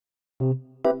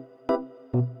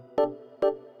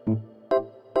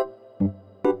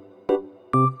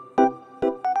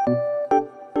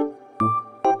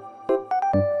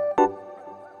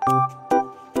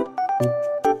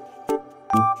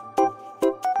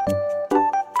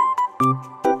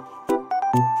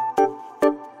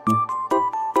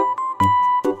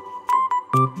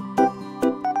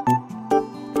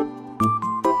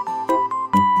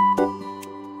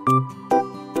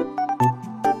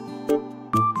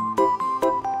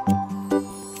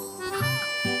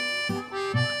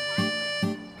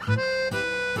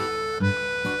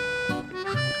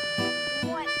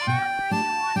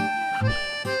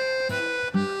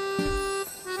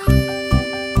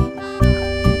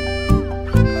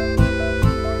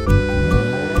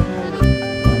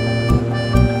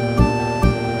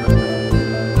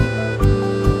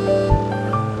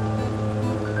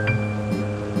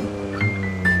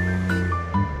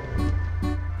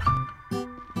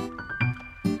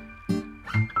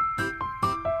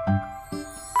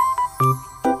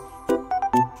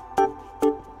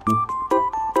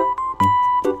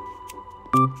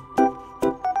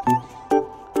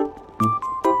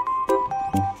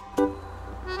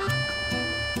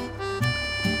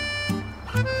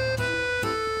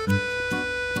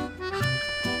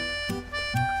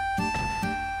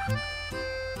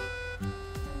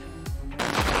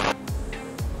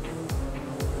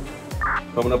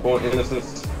Coming up on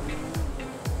Innocence.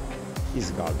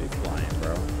 He's gotta be flying,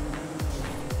 bro.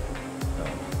 The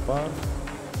fuck?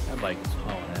 That bike is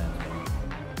hauling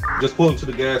ass. Just pulled into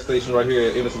the gas station right here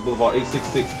at Innocence Boulevard,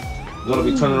 866. We're gonna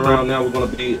be turning around now. We're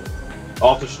gonna be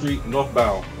off the street,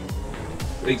 northbound.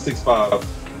 865.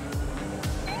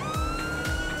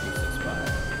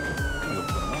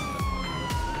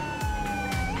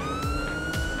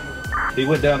 He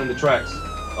went down in the tracks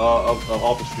of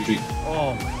off the street.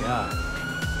 Oh my god.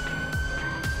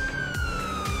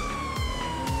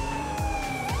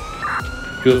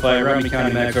 Good fight, Romney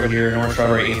County Max over here, North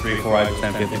Strawberry 834, I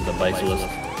 1050, the bicyclist.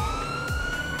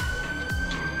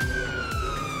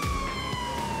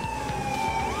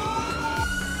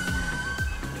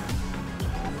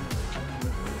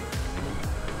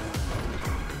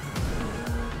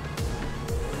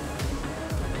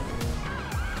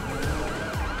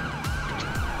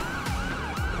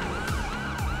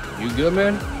 You good,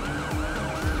 man?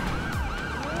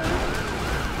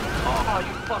 Oh,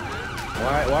 you fucker.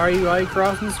 Why are you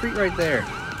crossing the street right there?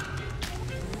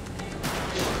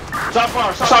 Shot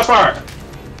fire! Shot fire!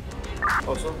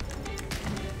 Also.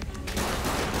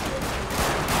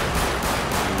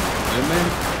 Good, man?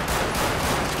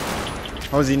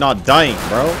 How is he not dying,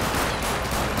 bro?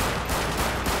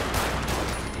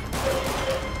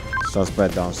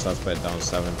 Suspect down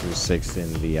 736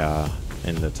 in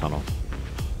the tunnel.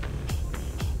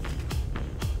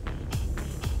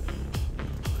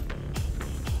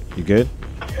 You good?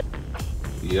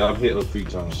 Yeah, I've hit a few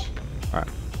times. Alright.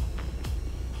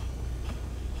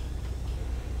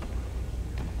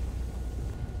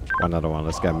 Another one.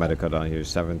 Let's get medical down here.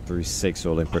 736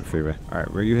 Olympic Freeway.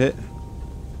 Alright, where you hit?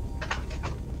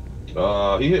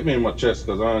 He hit me in my chest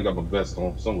because I ain't got my vest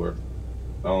on somewhere.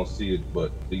 I don't see it,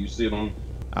 but do you see it on?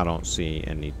 I don't see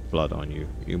any blood on you.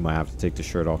 You might have to take the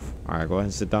shirt off. Alright, go ahead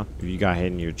and sit down. If you got hit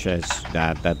in your chest,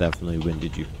 that definitely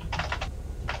winded you.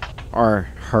 Or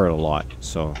hurt a lot,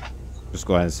 so just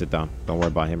go ahead and sit down. Don't worry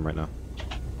about him right now.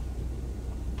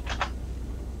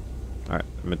 Alright,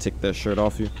 I'm gonna take that shirt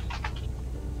off you.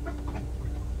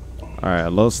 Alright,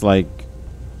 it looks like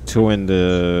two in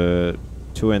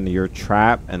your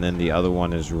trap, and then the other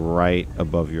one is right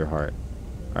above your heart.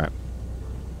 Alright.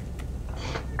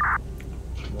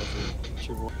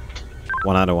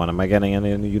 One out of one. Am I getting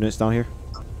any of the units down here?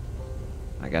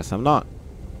 I guess I'm not.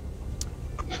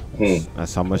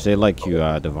 That's how much they like you,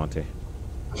 Devontae.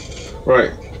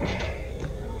 Right.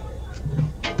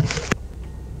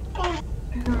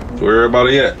 Where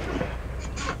everybody at?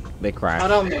 They crashed.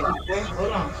 Hold on, man.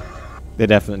 Hold on. They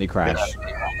definitely crashed.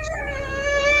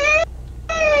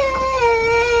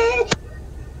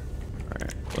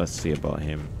 Alright, let's see about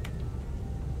him.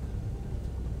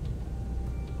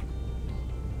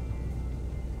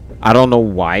 I don't know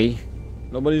why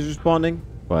nobody's responding,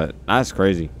 but that's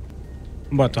crazy.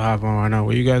 I'm about to hop on right now.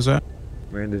 Where you guys at?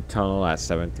 We're in the tunnel at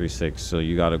 736, so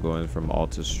you gotta go in from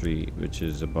Alta Street, which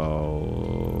is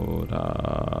about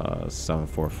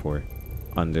 744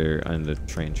 under the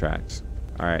train tracks.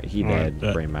 All right, he dead.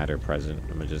 Brain matter present.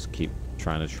 I'm gonna just keep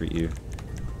trying to treat you.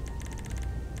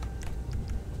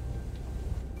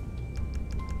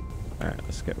 All right,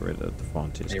 let's get rid of the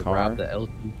Fonte's car. They robbed the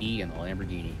LTD and the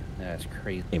Lamborghini. That's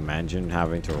crazy. Imagine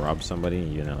having to rob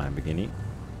somebody in a Lamborghini.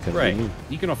 Couldn't be Right. me.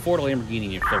 You can afford a Lamborghini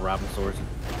and you're still robbing stores.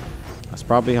 That's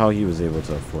probably how he was able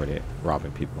to afford it,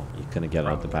 robbing people. He couldn't get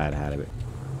out the bad habit.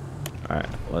 All right,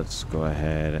 let's go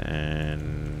ahead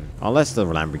and... Unless the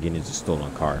Lamborghini is a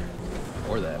stolen car.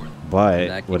 Or that.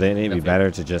 But wouldn't it be better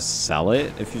to just sell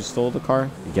it if you stole the car?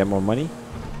 You get more money?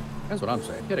 That's what I'm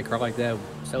saying. If you had a car like that,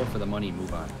 sell it for the money and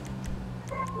move on.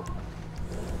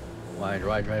 Why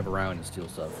do I drive around and steal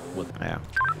stuff with? Yeah,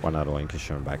 why not only just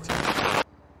showing back to you?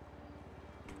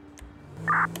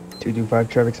 225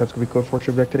 traffic stops gonna be code 4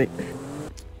 trip back today.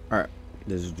 All right,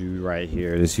 this dude right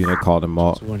here, this unit called him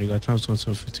out. So when you got times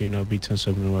 115, I'll be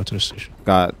 10-7 and to the station.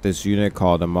 Got this unit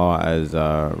called him out as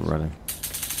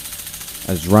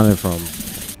running from.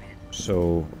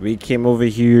 So we came over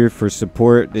here for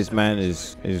support. This man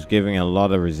is giving a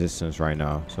lot of resistance right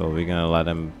now, so we're gonna let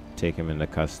him take him into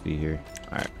custody here.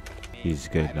 All right, he's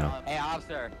good now. Hey,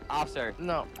 officer.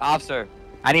 No. Officer,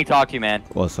 I need to talk to you, man.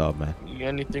 What's up, man? You got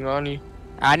anything on you?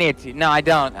 I need to. No, I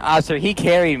don't. Officer, he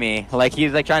carried me. Like, he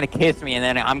was, like, trying to kiss me, and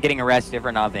then I'm getting arrested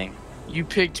for nothing. You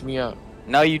picked me up.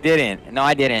 No, you didn't. No,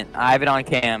 I didn't. I have it on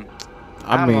cam.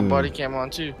 I have mean, my body cam on,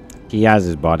 too. he has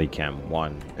his body cam,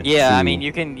 1. And Yeah, 2, I mean,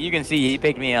 you can see he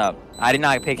picked me up. I did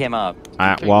not pick him up.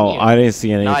 well, I didn't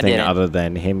see anything didn't. other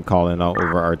than him calling out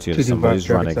over R2 that somebody's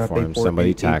running for him.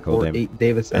 Somebody tackled him.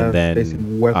 Davis And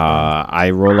then westbound. I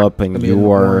roll up and Gonna be you an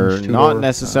are orange not two-door,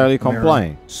 necessarily Camaro.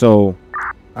 complying. So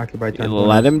Occupied time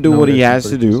let him do no what he has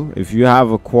additional to purchase. do. If you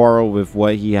have a quarrel with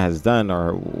what he has done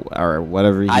or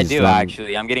whatever he's I do, done,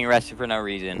 actually. I'm getting arrested for no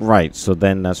reason. right, so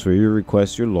then that's where you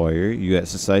request your lawyer. You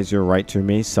exercise your right to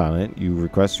remain silent. You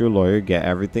request your lawyer, get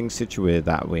everything situated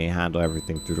that way, and handle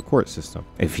everything through the court system.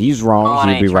 If he's wrong, Oh, I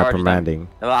he'll ain't be charged reprimanding.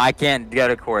 Well, I can't go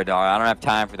to court, dog. I don't have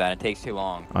time for that. It takes too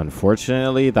long.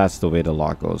 Unfortunately, that's the way the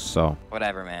law goes. So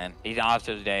Whatever, man. These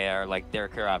officers, they are like, they're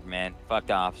corrupt, man. Fuck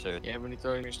the officers. You have any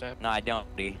throw in your step? No, I don't.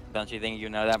 Don't you think you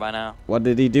know that by now? what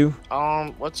did he do?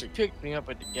 What's it? Picked me up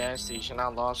at the gas station. I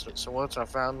lost it. So once I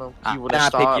found him, I he did would have not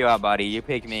stopped. pick you up, buddy. You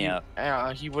picked me up.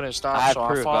 He wouldn't I stop, have so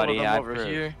proof, I followed buddy, him I have over proof.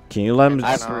 here. Can you let him?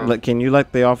 I have Can you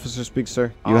let the officer speak,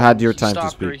 sir? You had your he time to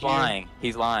stopped speak. right He's here. lying.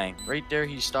 He's lying. Right there,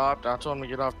 he stopped. I told him to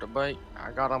get off the bike. I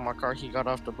got on my car. He got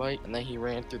off the bike, and then he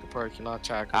ran through the parking lot.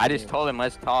 Tackled I just me. told him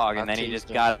let's talk, and I then he just tased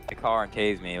him. got in the car and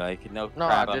tased me. Like, no No,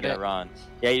 crap, I I'm gonna didn't. run.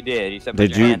 Yeah, you did. You said put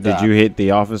Did your you hands did up. you hit the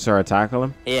officer or tackle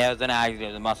him? Yeah, it was an accident. It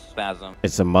was a muscle spasm.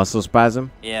 It's a muscle spasm.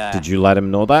 Yeah. Did you let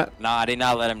him know that? No, I did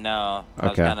not let him know. I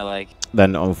was Okay. kind of like,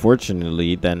 Then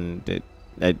unfortunately,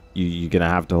 you're gonna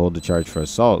have to hold the charge for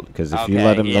assault because if you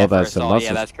let him know for that's a assault, muscle,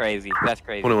 yeah, that's crazy. That's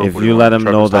crazy. if you let him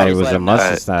know that it was a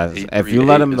muscle At spasm, if you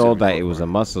let him know that it was a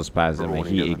muscle spasm and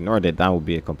he ignored it, that would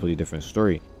be a completely different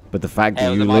story. But the fact Hey, it that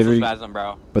was you a muscle literally, spasm,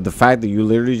 bro. but the fact that you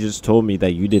literally just told me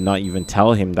that you did not even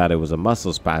tell him that it was a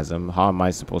muscle spasm, how am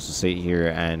I supposed to sit here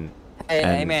and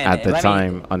Hey, man, at the let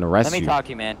time me, unarrest Let me you? talk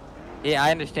to you, man. Yeah,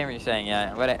 I understand what you're saying.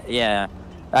 Yeah, yeah.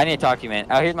 I need to talk to you, man.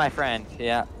 Oh, here's my friend.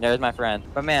 Yeah, there's my friend.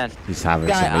 But man, He's having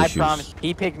guy, some I issues. promise,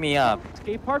 he picked me up.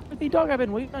 Skate park with me, dog. I've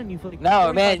been waiting on you for like. No,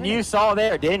 45 man, you minutes. saw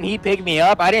there. Didn't he pick me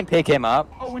up? I didn't pick him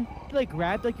up. Oh, when he like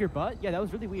grabbed like your butt. Yeah, that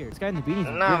was really weird. This guy in the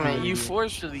beanie. Nah, man, you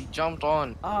forcefully jumped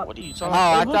on. What are you Oh, talking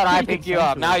I about? thought I pretty picked you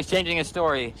up. consensual. Now he's changing his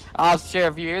story. Oh,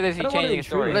 Sheriff, you hear this? He's changing his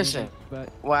story. Listen. But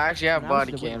Well, I actually have Now it's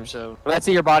body the cam, winner. so Let's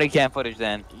see your body cam footage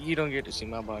then. you don't get to see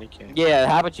my body cam. Yeah,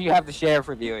 how about you have the sheriff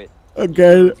review it?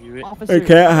 Again, Review it. officer, it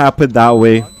can't happen that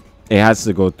way. It has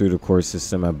to go through the court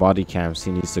system and body cams.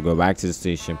 He needs to go back to the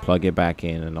station, plug it back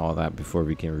in and all that before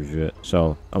we can review it.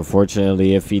 So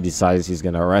unfortunately, if he decides he's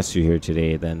going to arrest you here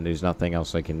today, then there's nothing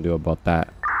else I can do about that.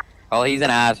 Oh, he's an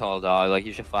asshole, dog. Like,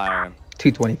 you should fire him.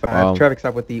 225 Well, traffic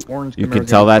stop with the orange. you Camaro can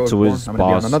tell getting that to code his 4. I'm gonna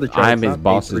be on boss. another traffic I'm his stop,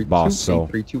 boss's 832, boss, so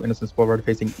 832 Innocence Boulevard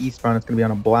facing eastbound. It's gonna be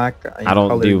on a black. I don't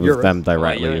color deal with Urus. them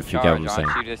directly, Well, you're if in you get what I'm charge,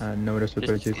 saying. aren't you? Notice for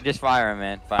purchase. Just fire him,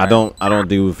 man. Fire I don't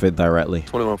deal with it directly. It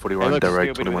 2141 looks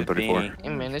direct stupid with his 2134. beanie. Hey,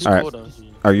 man, it's All right. cool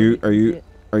though.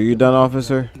 Are you done,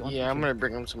 officer? Yeah, I'm gonna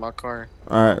bring him to my car.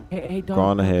 All right. Hey, dog. Go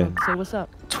on ahead. Say what's up.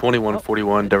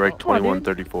 2141 direct Come on, dude.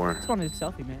 2134. Just wanted a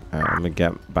selfie, man. All right, I'm gonna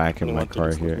get back in my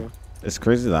car here. It's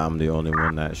crazy that I'm the only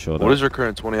one that showed What up. is your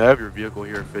current 20? I have your vehicle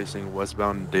here facing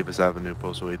westbound Davis Avenue,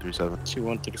 postal 837.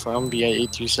 2135. I'm gonna be at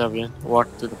 837. Walk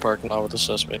through the parking lot with the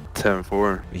suspect.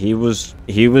 10-4. He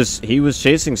was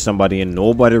chasing somebody and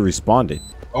nobody responded.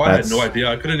 Oh, I had That's- no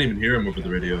idea. I couldn't even hear him over the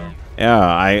radio. Yeah,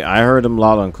 I heard him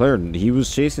loud and clear. He was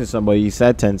chasing somebody. He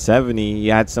said 1070. He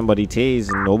had somebody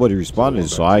tased and nobody responded.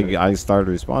 So I started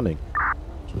responding.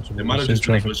 It might have just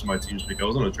been a glitch in my team speak. I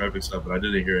was on a traffic stop, but I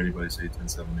didn't hear anybody say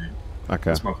 1070.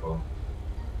 Okay. That's my fault.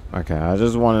 Okay.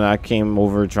 I came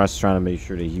over just trying to make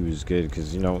sure that he was good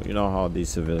because you know how these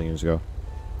civilians go.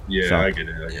 Yeah, So- I get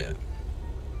it. I get it.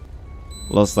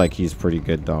 Looks like he's pretty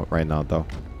good though right now though.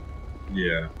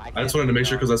 Yeah. I just wanted to make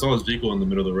sure because I saw his vehicle in the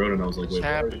middle of the road and I was like, wait,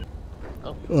 where are you?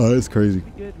 Oh, that's crazy.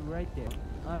 Good right there.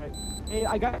 All right. Hey,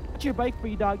 I got your bike for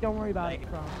you, dog. Don't worry about it.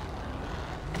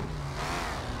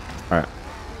 All right.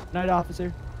 Night,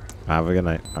 officer. Have a good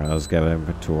night. All right, let's get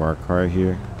him to our car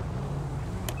here.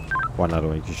 One other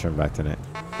one, you can turn back to that.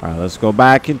 All right, let's go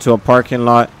back into a parking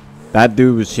lot. That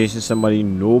dude was chasing somebody.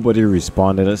 Nobody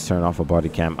responded. Let's turn off a body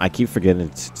cam. I keep forgetting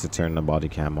to turn the body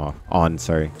cam on.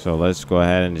 Sorry. So let's go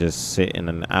ahead and just sit in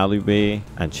an alleyway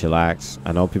and chillax.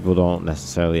 I know people don't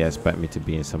necessarily expect me to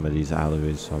be in some of these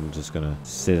alleyways, so I'm just gonna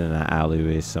sit in an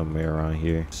alleyway somewhere around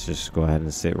here. Let's just go ahead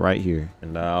and sit right here,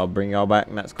 and I'll bring y'all back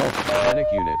next call. Panic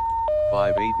unit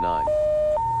 589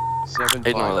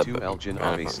 752 Elgin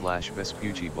Ave /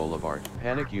 Vespucci Boulevard.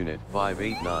 Panic unit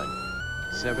 589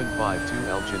 752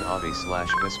 Elgin Ave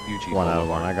 / Vespucci One out of Boulevard.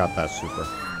 one. I got that super.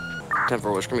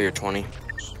 10-4, which can be your 20.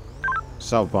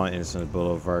 Southbound Innocence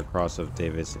Boulevard, cross of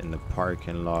Davis in the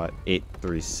parking lot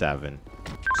 837.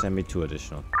 Send me 2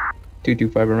 additional.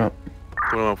 225 route.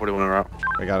 2141 route.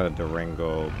 We got a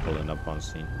Durango pulling up on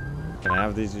scene. Can I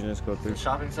have these units go through?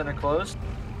 Shopping center closed?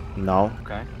 No.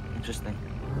 Okay, interesting.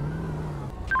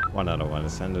 One out of one.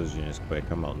 Send those units quick.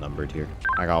 I'm outnumbered here.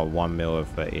 I got 1 mil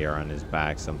of air on his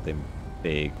back. Something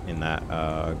big in that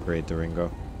gray Durango.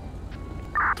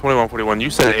 2141. You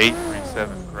said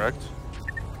 837, correct?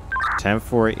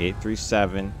 10-4,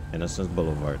 837 Innocence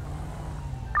Boulevard.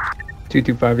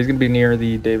 225. He's gonna be near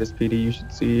the Davis PD. You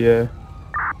should see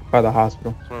by the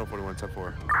hospital. 2141, 10-4.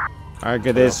 All right,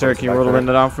 good day, sir. Can you roll the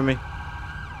window down for me?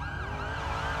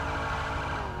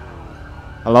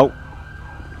 Hello.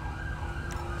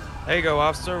 There you go,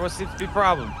 officer. What seems to be the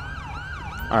problem?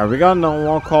 All right, we got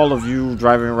one call of you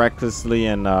driving recklessly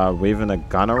and waving a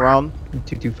gun around.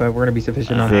 225. We're gonna be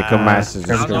sufficient on vehicle master I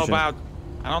don't know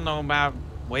description. about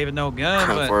waving no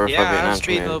gun, but yeah, I'm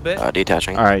speeding a little bit.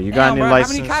 Detaching. All right, you got Damn, any bro,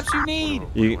 license? How many cops you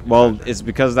need? Well, it's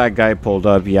because that guy pulled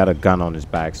up. He had a gun on his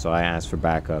back, so I asked for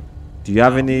backup. Do you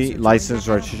have any license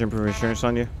or registration proof of insurance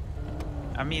on you?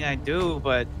 I mean, I do,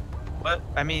 but what?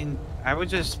 I mean, I was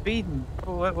just speeding.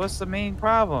 What's the main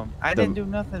problem? I didn't do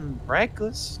nothing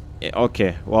reckless.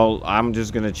 Okay, well, I'm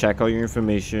just gonna check all your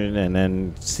information and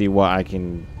then see what I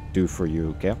can do for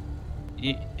you. Okay?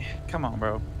 Come on,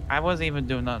 bro. I wasn't even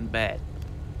doing nothing bad.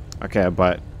 Okay,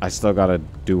 but I still gotta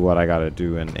do what I gotta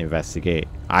do and investigate.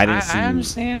 I didn't see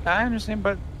you. I understand,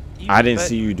 but I didn't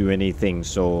see you do anything,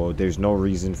 so there's no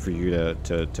reason for you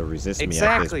to resist me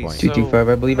at this point. 225.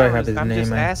 I believe I have his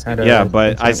name. Yeah,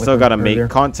 but I still gotta make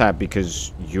contact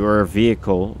because your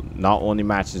vehicle not only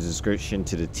matches the description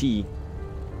to the T,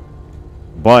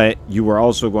 but you were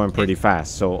also going pretty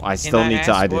fast. So I still need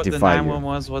to identify you. What the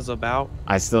 911 was about?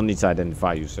 I still need to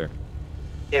identify you, sir.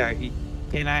 Yeah.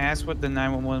 Can I ask what the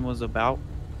 911 was about?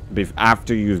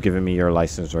 After you've given me your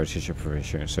license or registration for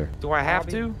insurance, sir. Do I have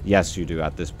to? Yes, you do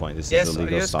at this point. This is a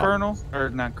legal stop. Colonel. Or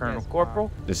not Colonel,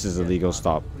 Corporal. This is a legal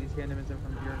stop. Please hand him his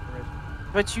information.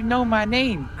 But you know my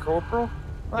name, Corporal.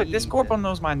 Look, this Corporal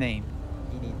knows my name.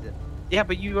 He needs it. Yeah,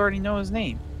 but you already know his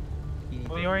name.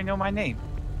 Well, you already know my name.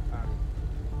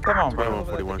 Come on, bro.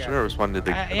 2141. Should have responded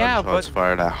to yeah, shots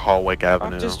fired at Hallwick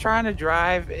Avenue. I'm just trying to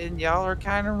drive, and y'all are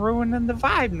kind of ruining the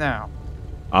vibe now.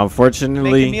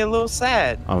 Unfortunately, Making me a little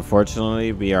sad.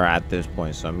 Unfortunately, we are at this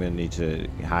point, so I'm gonna need to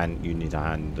hand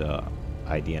the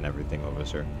ID and everything over,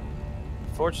 sir.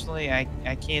 Fortunately, I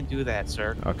can't do that,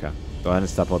 sir. Okay, go ahead and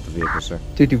step out the vehicle, sir.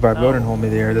 225. Go ahead and hold me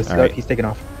there. This Right. He's taking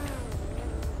off.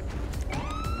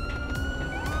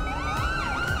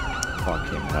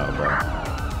 Fucking hell, bro.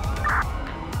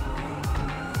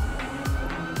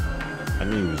 I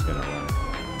knew he was gonna run.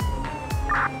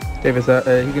 Davis,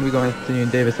 he's gonna be going continuing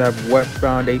Davis Ave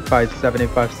westbound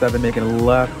 857, making a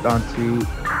left onto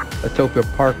Atopia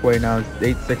Parkway. Now it's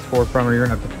 864 primary. You're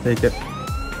gonna have to take it.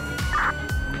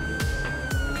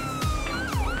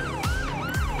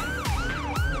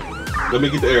 Let me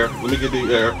get the air. Let me get the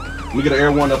air. Let me get an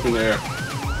air one up in the air.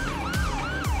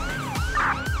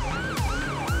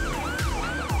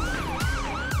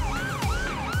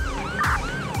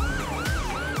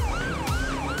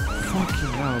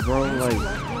 Fucking hell, bro. Like,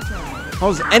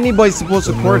 how's anybody supposed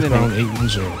to coordinate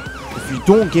if you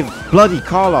don't give bloody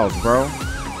call-outs, bro?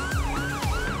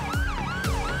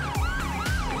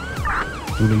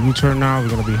 Do the U-turn now. We're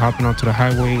gonna be hopping onto the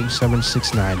highway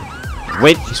 769.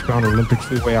 Wait. Eastbound Olympic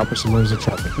Freeway, opposite lanes of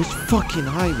traffic. Which fucking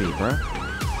highway, bro?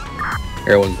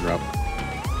 Air one's drop.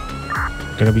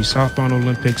 Gonna be southbound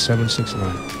Olympic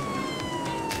 769.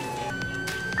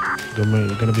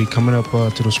 Gonna be coming up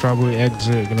to the Strawberry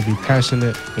exit. Gonna be passing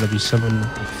it. Gonna be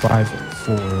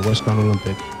 754 westbound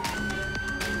Olympic.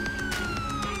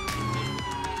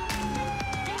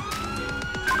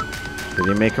 Did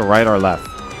he make a right or left?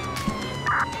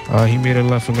 He made a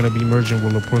left. I'm gonna be merging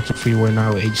with LaPorta Freeway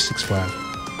now at H65.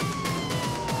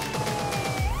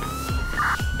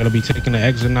 Gonna be taking the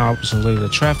exit now, opposite lane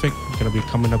of traffic. Gonna be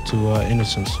coming up to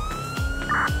Innocence.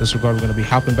 Disregard, we're gonna be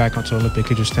hopping back onto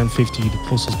Olympic, address 1050. The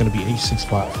post is gonna be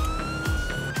H65.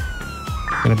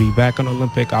 Gonna be back on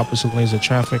Olympic, opposite lanes of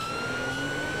traffic.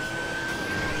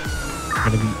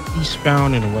 Gonna be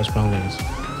eastbound and the westbound lanes.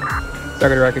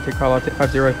 Secondary, I can take call out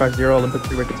 5050 Olympic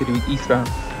Freeway, continuing eastbound.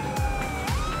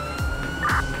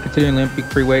 Continuing Olympic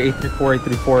Freeway 834,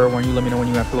 834. When you let me know when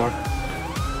you have to lock.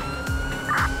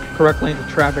 Correct lanes of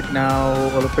traffic now.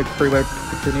 Olympic Freeway,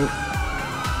 continue.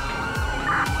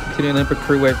 Continuing Olympic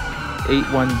Freeway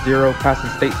 810 past the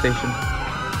state station.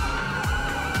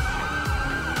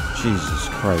 Jesus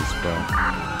Christ, bro.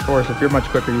 Of course, if you're much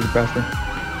quicker, you're faster.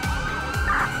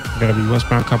 Gonna be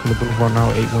westbound Capitol Boulevard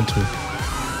now, 812.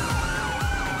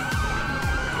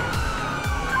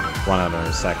 One out on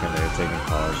a second, they're taking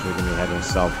calls. We're gonna be heading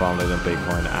southbound Olympic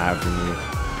Horn Avenue,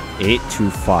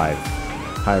 825.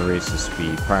 High race of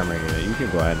speed, primary unit. You can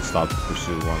go ahead and stop the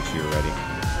pursuit once you're ready.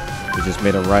 We just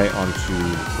made a right onto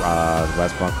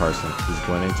westbound Carson. He's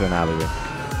going into an alleyway.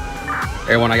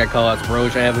 Everyone, I got call outs.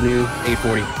 Roche Avenue,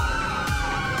 840.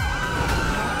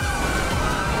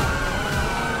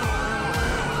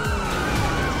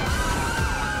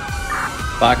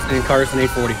 Boxton, Carson,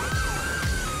 840.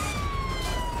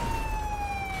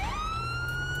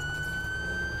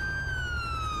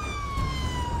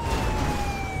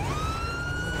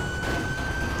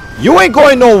 You ain't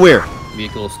going nowhere.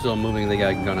 Vehicle is still moving. They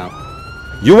got a gun out.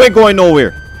 You ain't going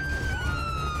nowhere.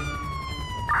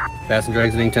 Passenger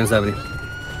exiting 1070.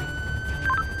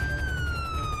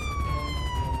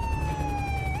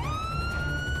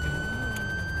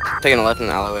 Taking a left in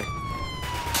the alleyway.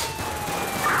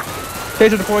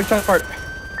 Taser deployed, shot part.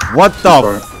 What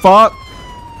the fuck?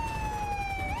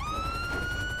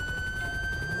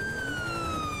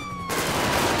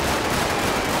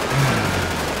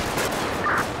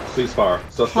 Ceasefire.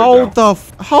 Suspect How down.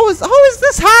 how is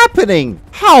this happening?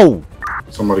 How?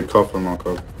 Somebody cuff him on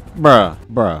cuff.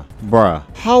 Bruh.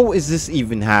 How is this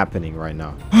even happening right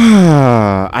now?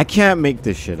 I can't make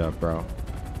this shit up, bro.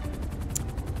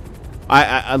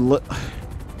 I look.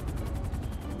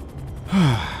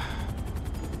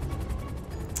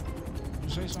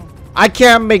 I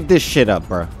can't make this shit up,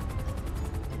 bro.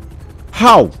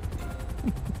 How?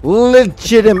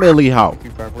 Legitimately how?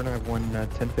 We're gonna have one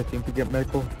 1015 to get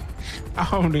medical. I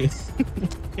don't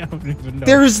even know.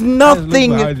 There's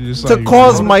nothing to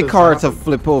cause my car to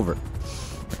flip over.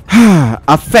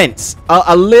 A fence,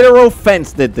 a literal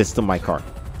fence did this to my car.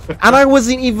 And I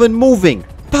wasn't even moving.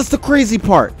 That's the crazy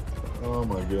part. Oh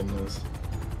my goodness.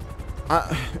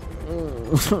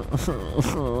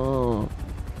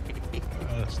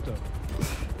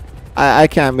 I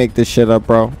can't make this shit up,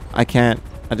 bro. I can't.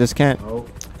 I just can't. Nope.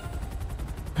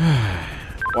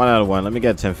 1 out of 1. Let me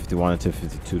get 1051 and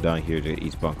 1052 down here to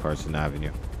eastbound Carson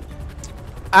Avenue.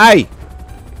 Hey!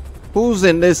 Who's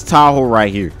in this Tahoe right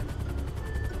here?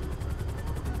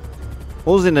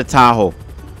 Who's in the Tahoe?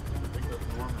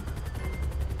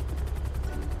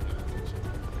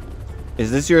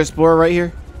 Is this your Explorer right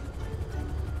here?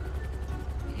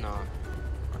 No.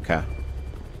 Okay.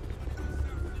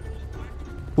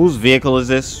 Whose vehicle is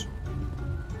this?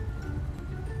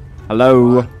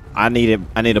 Hello? I need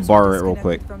to borrow it real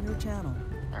quick.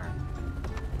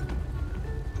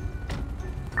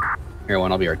 Here,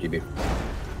 one, I'll be RTB.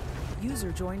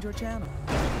 User joined your channel.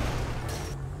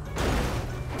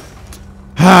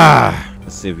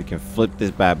 Let's see if we can flip this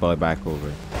bad boy back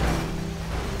over.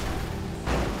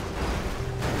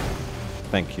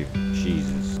 Thank you.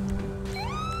 Jesus.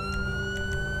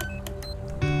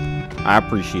 I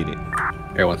appreciate it.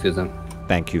 Everyone sees them.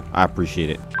 Thank you. I appreciate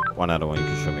it. 1 out of 1. You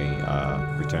can show me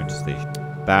return to station.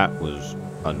 That was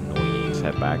annoying. Let's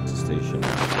head back to station.